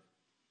water.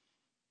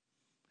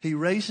 He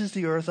raises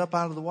the earth up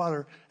out of the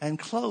water and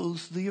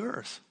clothes the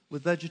earth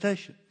with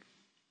vegetation.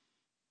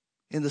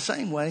 In the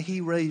same way,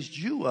 he raised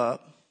you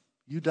up.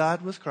 You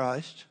died with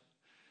Christ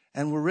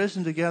and were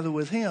risen together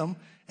with him,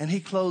 and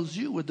he clothes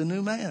you with the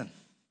new man.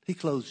 He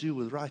clothes you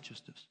with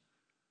righteousness.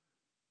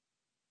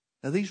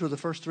 Now, these were the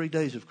first 3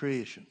 days of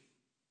creation.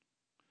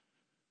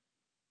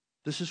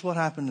 This is what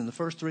happened in the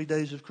first 3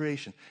 days of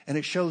creation. And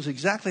it shows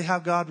exactly how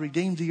God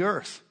redeemed the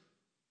earth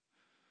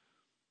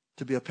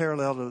to be a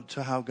parallel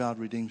to how God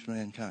redeems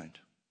mankind.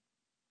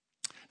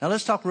 Now,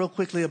 let's talk real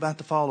quickly about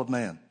the fall of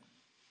man.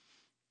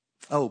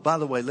 Oh, by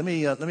the way, let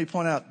me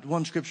point out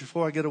one scripture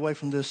before I get away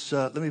from this.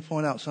 Let me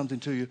point out something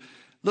to you.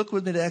 Look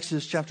with me to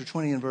Exodus chapter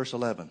 20 and verse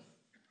 11.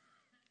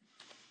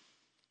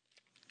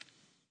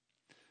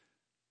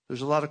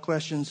 There's a lot of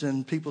questions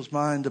in people's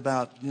mind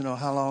about,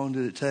 how long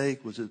did it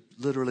take? Was it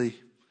literally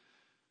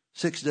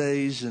 6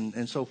 days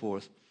and so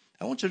forth?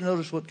 I want you to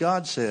notice what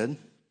God said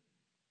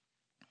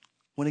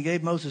when he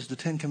gave Moses the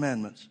 10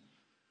 commandments.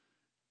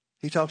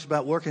 He talks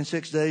about working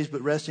 6 days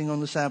but resting on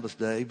the Sabbath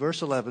day.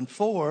 Verse 11,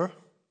 for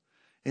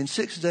in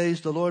 6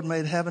 days the Lord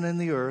made heaven and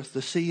the earth,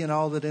 the sea and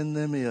all that in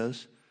them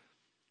is,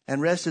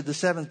 and rested the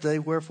seventh day.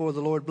 Wherefore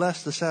the Lord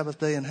blessed the Sabbath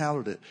day and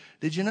hallowed it.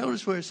 Did you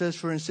notice where it says,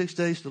 for in 6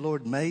 days the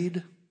Lord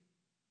made?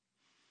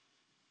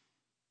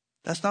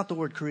 That's not the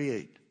word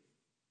create.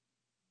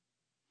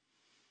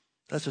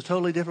 That's a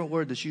totally different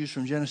word that's used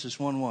from Genesis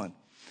 1:1.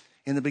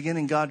 In the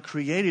beginning, God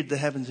created the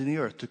heavens and the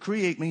earth. To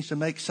create means to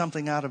make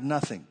something out of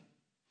nothing.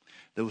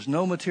 There was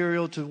no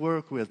material to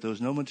work with. There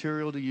was no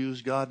material to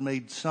use. God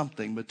made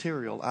something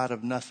material out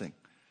of nothing.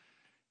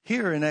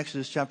 Here in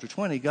Exodus chapter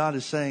 20, God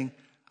is saying,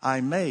 I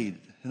made.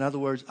 In other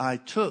words, I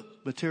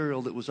took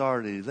material that was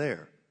already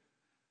there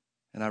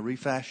and I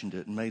refashioned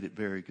it and made it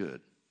very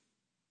good.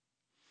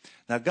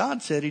 Now,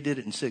 God said he did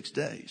it in 6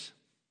 days.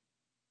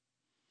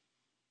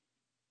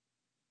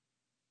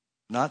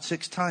 Not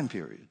 6 time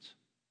periods.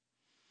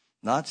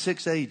 Not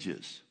 6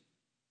 ages.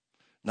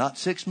 Not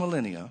 6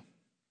 millennia.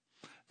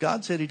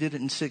 God said he did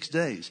it in 6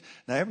 days.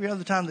 Now, every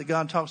other time that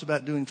God talks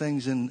about doing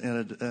things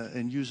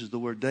and uses the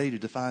word day to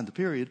define the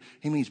period,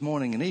 he means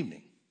morning and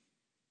evening.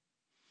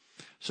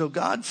 So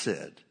God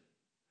said,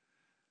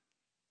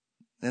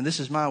 and this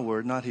is my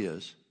word, not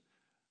his,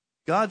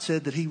 God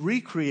said that he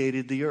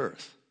recreated the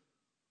earth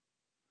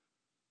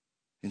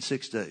in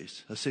 6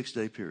 days, a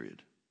 6-day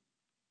period.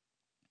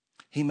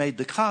 He made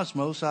the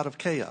cosmos out of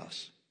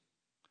chaos,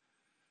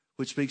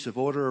 which speaks of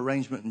order,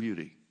 arrangement, and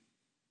beauty.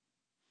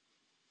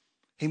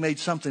 He made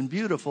something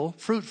beautiful,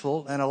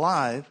 fruitful, and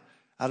alive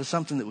out of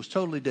something that was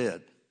totally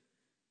dead,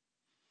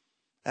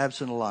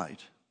 absent of light,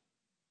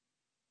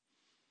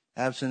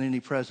 absent any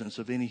presence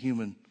of any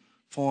human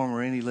form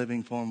or any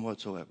living form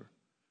whatsoever.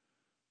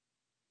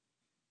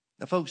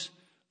 Now, folks,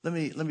 let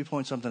me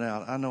point something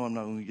out. I know I'm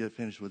not going to get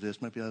finished with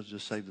this. Maybe I'll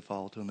just save the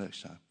fall till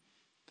next time.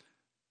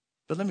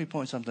 But let me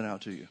point something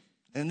out to you.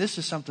 And this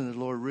is something that the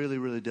Lord really,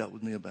 really dealt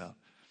with me about.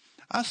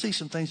 I see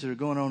some things that are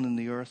going on in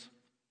the earth,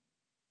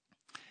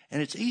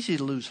 and it's easy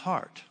to lose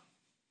heart.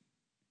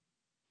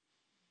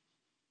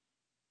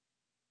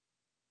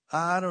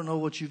 I don't know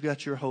what you've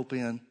got your hope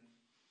in,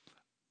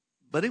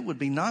 but it would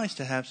be nice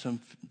to have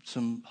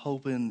some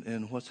hope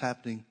in what's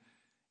happening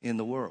in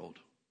the world,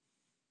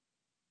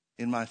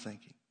 in my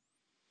thinking.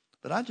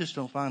 But I just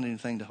don't find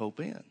anything to hope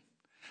in.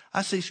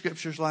 I see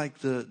scriptures like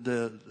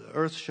the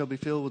earth shall be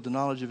filled with the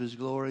knowledge of his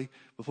glory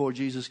before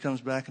Jesus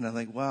comes back, and I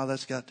think, wow,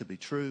 that's got to be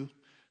true.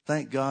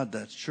 Thank God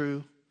that's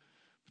true.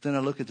 But then I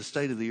look at the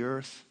state of the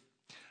earth.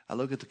 I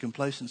look at the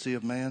complacency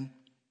of man.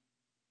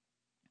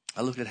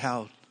 I look at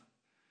how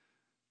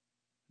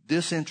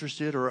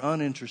disinterested or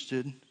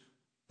uninterested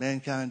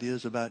mankind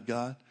is about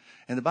God.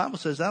 And the Bible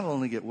says that'll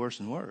only get worse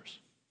and worse.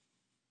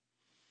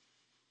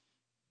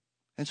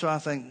 And so I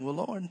think, well,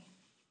 Lord,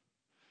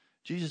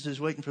 Jesus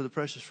is waiting for the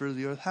precious fruit of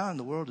the earth. How in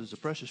the world is the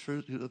precious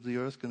fruit of the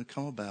earth going to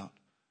come about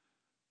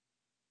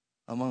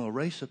among a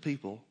race of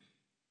people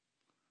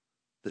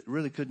that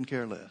really couldn't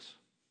care less?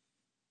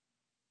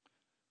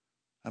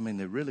 I mean,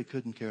 they really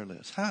couldn't care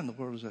less. How in the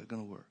world is that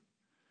going to work?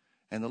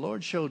 And the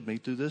Lord showed me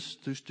through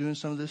doing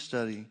some of this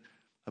studying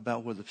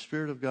about where the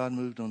Spirit of God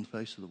moved on the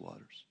face of the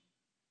waters.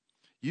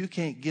 You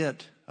can't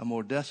get a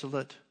more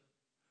desolate,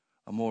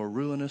 a more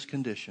ruinous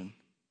condition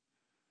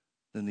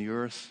than the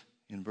earth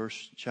in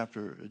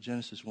chapter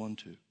Genesis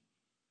 1:2.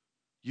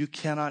 You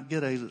cannot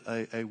get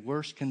a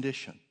worse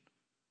condition.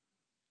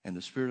 And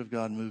the Spirit of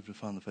God moved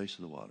upon the face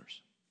of the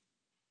waters.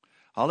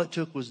 All it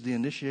took was the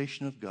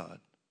initiation of God.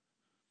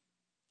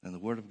 And the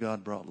Word of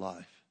God brought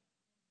life.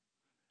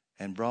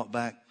 And brought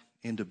back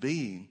into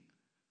being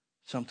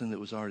something that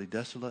was already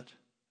desolate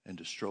and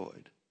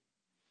destroyed.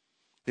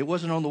 It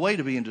wasn't on the way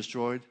to being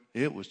destroyed.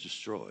 It was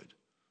destroyed.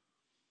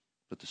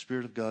 But the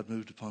Spirit of God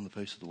moved upon the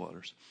face of the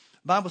waters.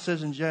 The Bible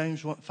says in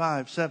James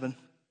 5:7,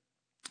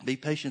 "Be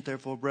patient,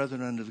 therefore,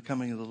 brethren, unto the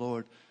coming of the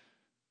Lord.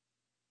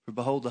 For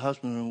behold, the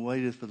husbandman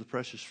waiteth for the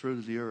precious fruit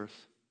of the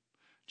earth."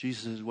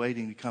 Jesus is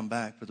waiting to come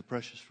back for the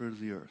precious fruit of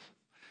the earth.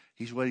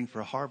 He's waiting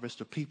for a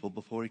harvest of people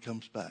before he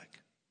comes back.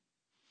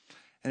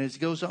 And it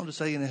goes on to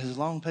say, and has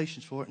long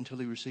patience for it until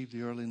he receive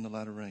the early and the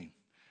latter rain.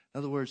 In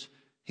other words,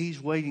 he's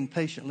waiting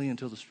patiently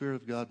until the Spirit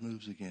of God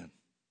moves again.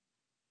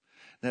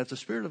 Now, if the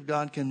Spirit of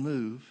God can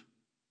move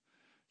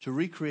to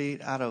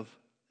recreate out of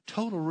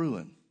total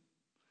ruin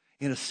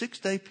in a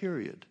 6-day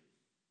period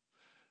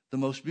the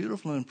most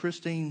beautiful and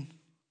pristine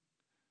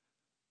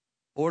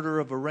order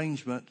of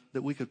arrangement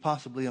that we could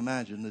possibly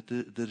imagine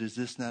that is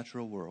this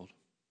natural world,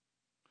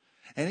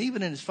 and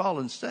even in its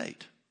fallen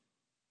state,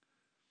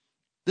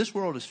 this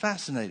world is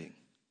fascinating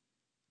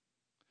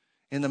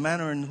in the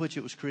manner in which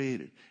it was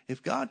created.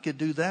 If God could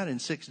do that in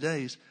 6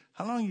 days,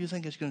 how long do you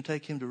think it's going to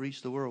take him to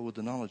reach the world with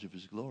the knowledge of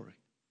his glory?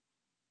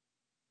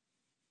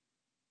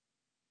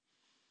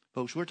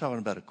 Folks, we're talking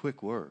about a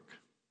quick work.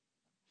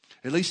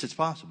 At least it's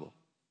possible.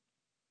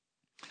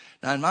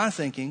 Now, in my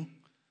thinking,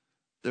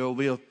 there will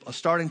be a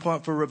starting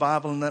point for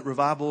revival, and that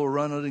revival will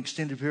run an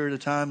extended period of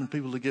time and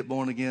people to get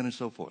born again and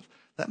so forth.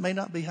 That may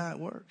not be how it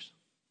works.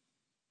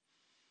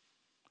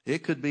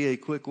 It could be a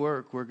quick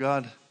work where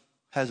God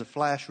has a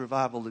flash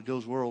revival that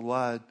goes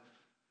worldwide,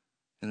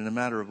 and in a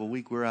matter of a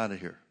week, we're out of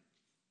here.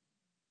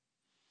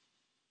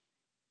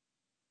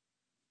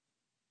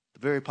 The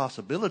very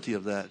possibility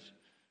of that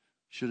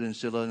should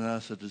instill in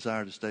us a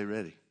desire to stay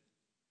ready.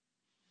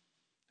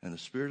 And the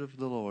Spirit of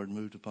the Lord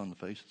moved upon the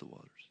face of the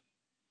waters.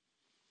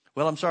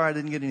 Well, I'm sorry I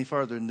didn't get any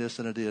further in this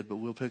than I did, but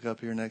we'll pick up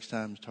here next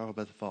time to talk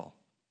about the fall.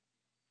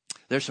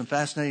 There's some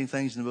fascinating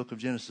things in the book of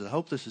Genesis. I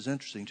hope this is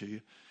interesting to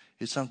you.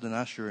 It's something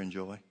I sure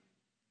enjoy.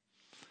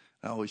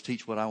 I always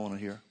teach what I want to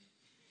hear.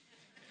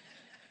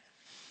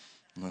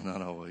 Well,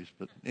 not always,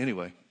 but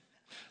anyway.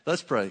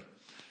 Let's pray.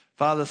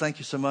 Father, thank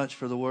you so much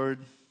for the word.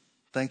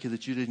 Thank you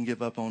that you didn't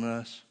give up on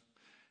us.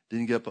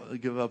 Didn't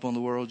give up on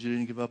the world. You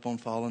didn't give up on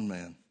fallen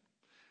man.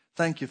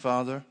 Thank you,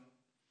 Father,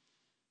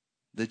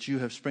 that you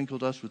have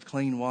sprinkled us with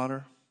clean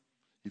water.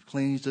 You've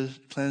cleansed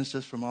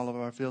us from all of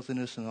our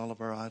filthiness and all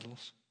of our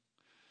idols,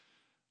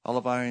 all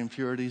of our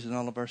impurities and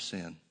all of our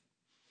sin.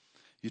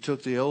 You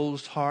took the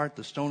old heart,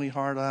 the stony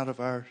heart out of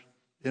our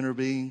inner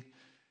being,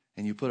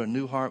 and you put a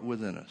new heart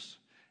within us.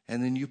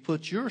 And then you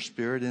put your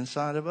Spirit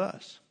inside of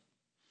us.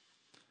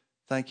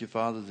 Thank you,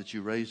 Father, that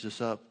you raised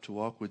us up to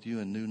walk with you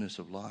in newness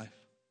of life.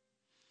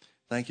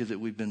 Thank you that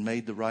we've been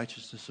made the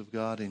righteousness of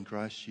God in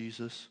Christ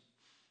Jesus.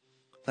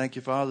 Thank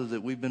you, Father,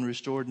 that we've been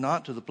restored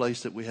not to the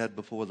place that we had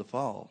before the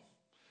fall.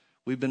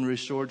 We've been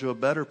restored to a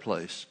better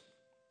place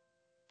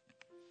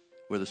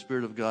where the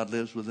Spirit of God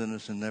lives within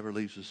us and never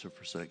leaves us or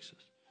forsakes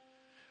us.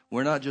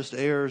 We're not just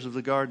heirs of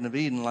the Garden of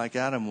Eden like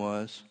Adam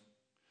was.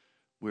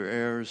 We're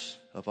heirs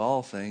of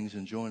all things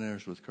and joint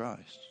heirs with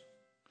Christ.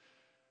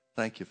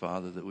 Thank you,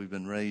 Father, that we've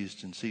been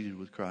raised and seated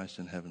with Christ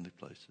in heavenly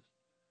places.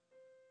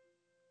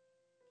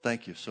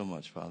 Thank you so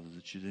much, Father,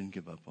 that you didn't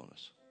give up on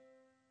us.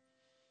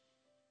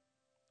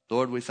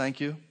 Lord, we thank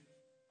you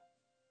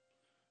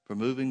for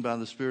moving by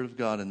the Spirit of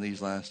God in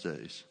these last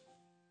days.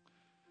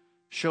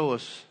 Show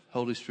us,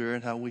 Holy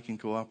Spirit, how we can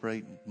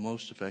cooperate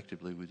most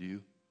effectively with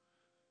you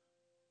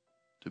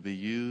to be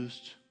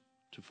used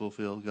to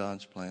fulfill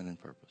God's plan and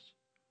purpose.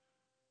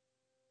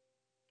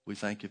 We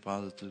thank you,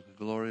 Father, that the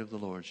glory of the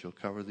Lord shall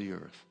cover the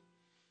earth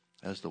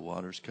as the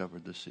waters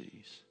covered the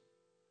seas.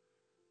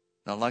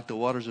 Not like the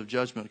waters of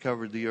judgment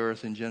covered the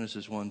earth in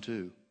Genesis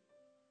 1:2,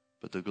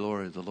 but the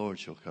glory of the Lord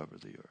shall cover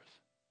the earth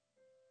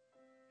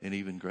in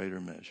even greater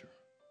measure.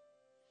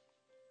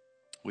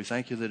 We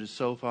thank you that it's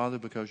so, Father,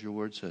 because your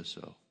word says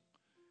so.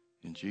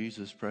 In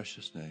Jesus'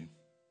 precious name,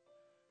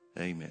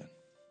 amen.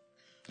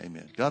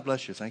 Amen. God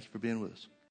bless you. Thank you for being with us.